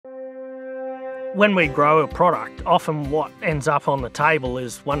When we grow a product, often what ends up on the table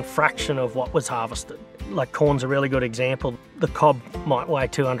is one fraction of what was harvested. Like corn's a really good example. The cob might weigh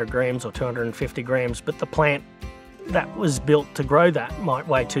 200 grams or 250 grams, but the plant that was built to grow that might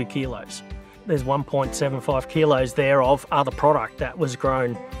weigh 2 kilos. There's 1.75 kilos there of other product that was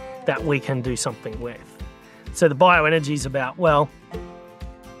grown that we can do something with. So the bioenergy is about, well,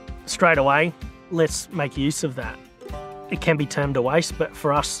 straight away, let's make use of that. It can be termed a waste, but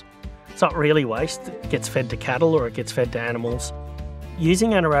for us, it's not really waste. It gets fed to cattle or it gets fed to animals.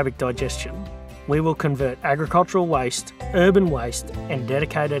 Using anaerobic digestion, we will convert agricultural waste, urban waste, and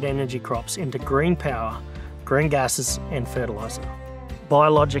dedicated energy crops into green power, green gases, and fertiliser.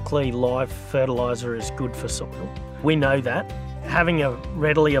 Biologically live fertiliser is good for soil. We know that. Having a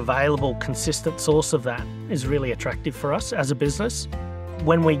readily available, consistent source of that is really attractive for us as a business.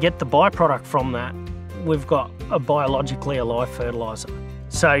 When we get the byproduct from that, we've got a biologically alive fertiliser.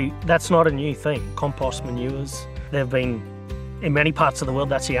 So that's not a new thing. Compost manures, they've been, in many parts of the world,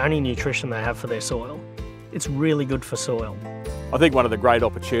 that's the only nutrition they have for their soil. It's really good for soil. I think one of the great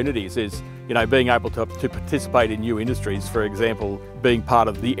opportunities is, being able to participate in new industries, for example, being part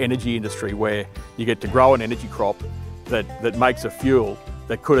of the energy industry where you get to grow an energy crop that makes a fuel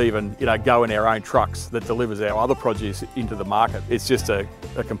that could even go in our own trucks that delivers our other produce into the market. It's just a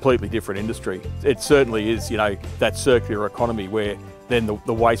completely different industry. It certainly is that circular economy where then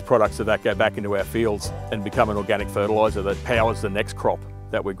the waste products of that go back into our fields and become an organic fertiliser that powers the next crop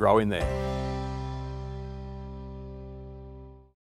that we grow in there.